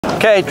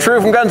Okay, True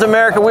from Guns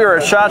America. We are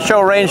at SHOT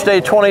Show Range Day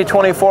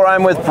 2024.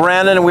 I'm with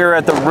Brandon, and we are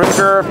at the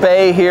Ruger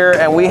Bay here,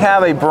 and we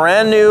have a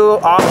brand new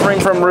offering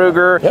from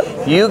Ruger.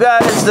 Yep. You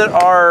guys that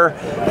are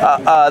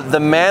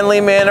the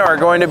manly men are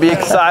going to be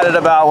excited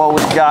about what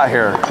we've got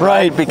here.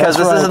 Right. Because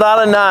this is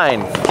not a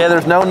 9. Okay,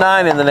 there's no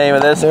 9 in the name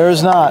of this. There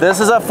is not. This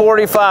is a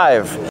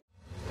 45.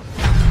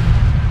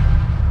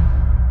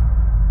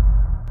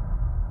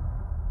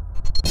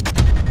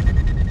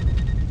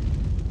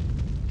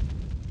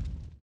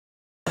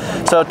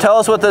 So tell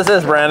us what this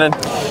is, Brandon.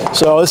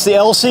 So it's the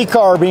LC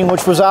Carbine,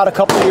 which was out a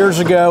couple of years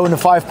ago in the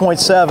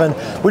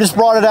 5.7. We just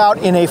brought it out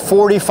in a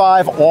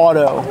 45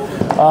 auto.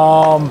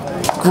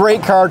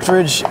 Great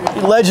cartridge,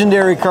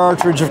 legendary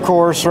cartridge, of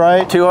course,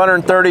 right?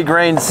 230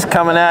 grains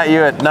coming at you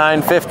at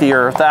 950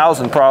 or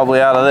 1,000 probably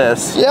out of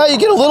this. Yeah, you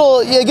get a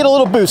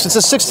little boost. It's a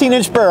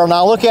 16-inch barrel.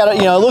 Now look at it.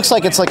 You know, it looks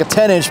like it's like a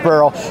 10-inch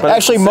barrel. But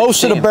actually,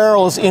 most of the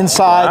barrel is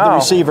inside the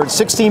receiver. It's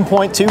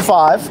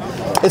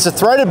 16.25. It's a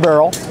threaded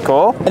barrel.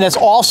 Cool. And it's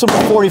awesome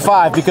for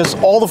 45 because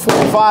all the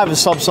 45 is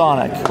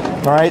subsonic.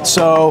 All right,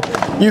 so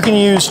you can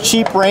use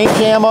cheap range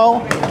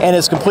ammo, and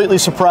it's completely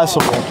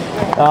suppressible.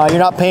 You're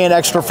not paying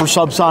extra for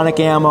subsonic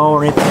ammo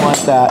or anything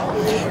like that.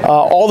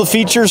 All the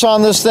features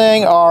on this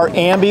thing are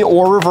ambi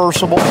or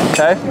reversible.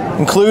 Okay.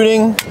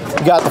 Including,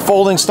 you got the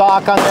folding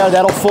stock on there.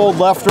 That'll fold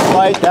left or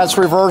right. That's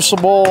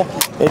reversible.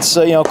 It's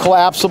you know,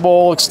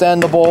 collapsible,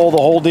 extendable, the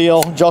whole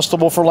deal.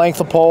 Adjustable for length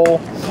of pole.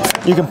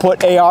 You can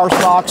put AR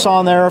stocks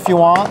on there if you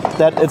want.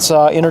 That it's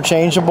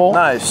interchangeable.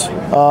 Nice.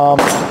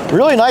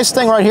 Really nice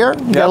thing right here.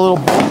 You got a little.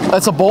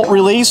 That's a bolt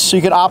release, so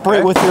you can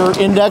operate with your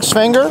index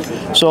finger.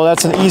 So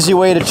that's an easy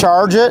way to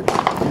charge it.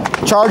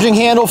 Charging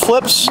handle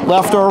flips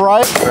left or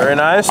right. Very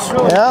nice.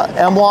 Yeah,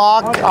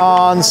 M-lock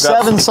on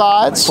 7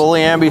 sides.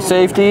 Fully ambi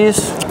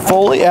safeties.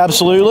 Fully,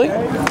 absolutely.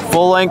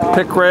 Full length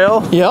pick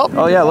rail. Yep.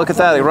 Oh yeah, look at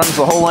that. It runs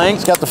the whole length.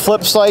 It's got the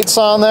flip sights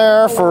on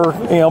there for,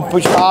 you know,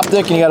 put your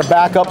optic, and you got a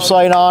backup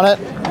sight on it.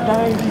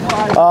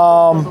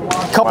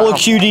 Couple of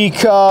QD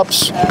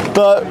cups.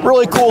 The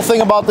really cool thing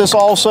about this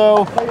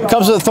also, it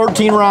comes with a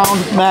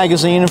 13-round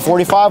magazine and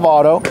 45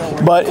 auto,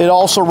 but it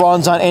also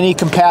runs on any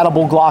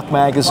compatible Glock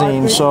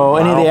magazine. So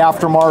any of the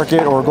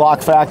aftermarket or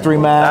Glock factory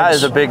mags. That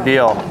is a big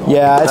deal.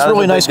 Yeah, it's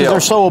really nice because they're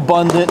so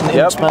abundant and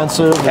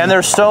inexpensive. And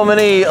there's so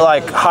many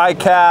like high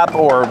cap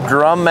or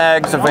drum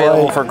mags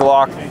available for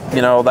Glock,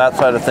 you know, that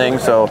side of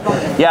things. So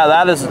yeah,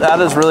 that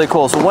is really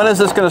cool. So when is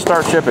this going to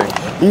start shipping?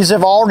 These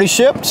have already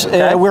shipped.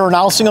 We're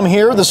announcing them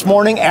here this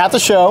morning at the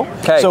show.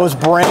 So it's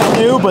brand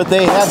new, but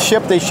they have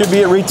shipped. They should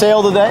be at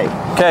retail today.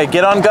 Okay,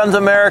 get on Guns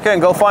America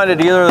and go find a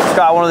dealer that's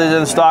got one of these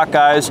in stock,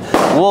 guys.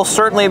 We'll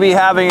certainly be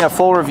having a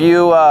full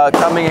review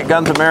coming at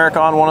Guns America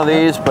on one of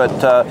these, but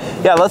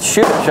yeah, let's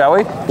shoot it, shall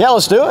we? Yeah,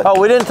 let's do it. Oh,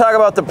 we didn't talk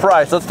about the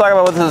price. Let's talk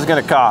about what this is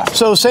going to cost.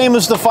 So same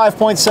as the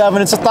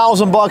 5.7, it's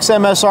 $1,000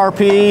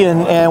 MSRP,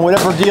 and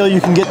whatever deal you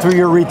can get through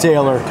your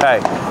retailer. Okay,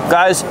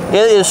 guys,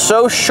 it is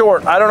so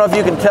short. I don't know if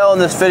you can tell in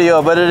this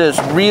video, but it is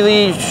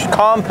really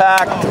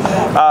compact.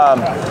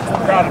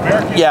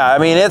 Yeah, I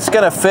mean, it's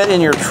going to fit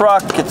in your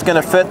truck. It's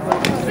going to fit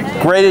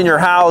great in your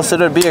house. It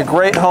would be a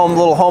great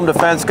little home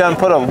defense gun.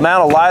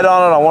 Mount a light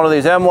on it on one of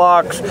these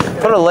M-locks.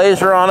 Put a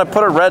laser on it.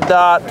 Put a red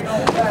dot.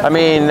 I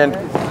mean, and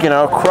you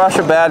know, crush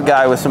a bad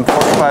guy with some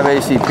 45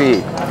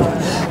 ACP.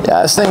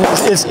 Yeah, this thing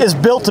is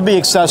built to be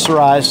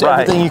accessorized.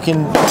 Right. Everything you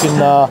can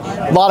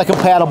a lot of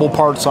compatible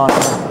parts on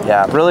it.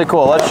 Yeah, really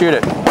cool. Let's shoot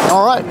it.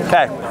 All right.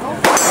 Okay.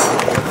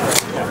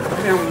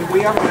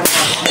 Yeah.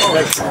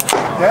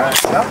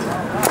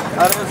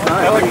 That is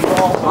nice.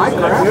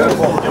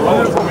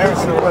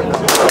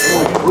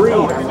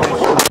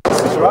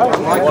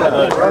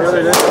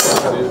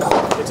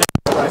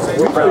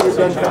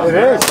 It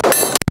is.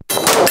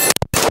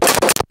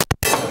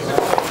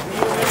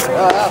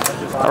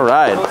 All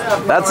right,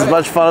 that's as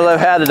much fun as I've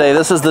had today.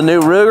 This is the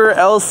new Ruger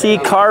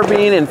LC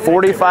Carbine in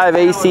 45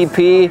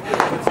 ACP.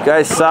 You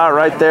guys saw it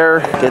right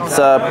there. It's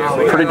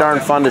pretty darn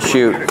fun to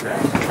shoot.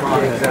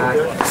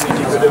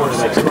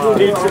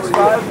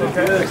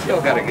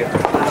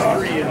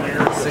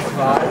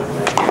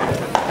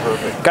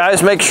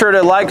 Guys, make sure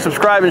to like,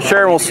 subscribe, and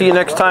share, and we'll see you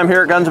next time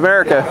here at Guns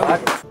America.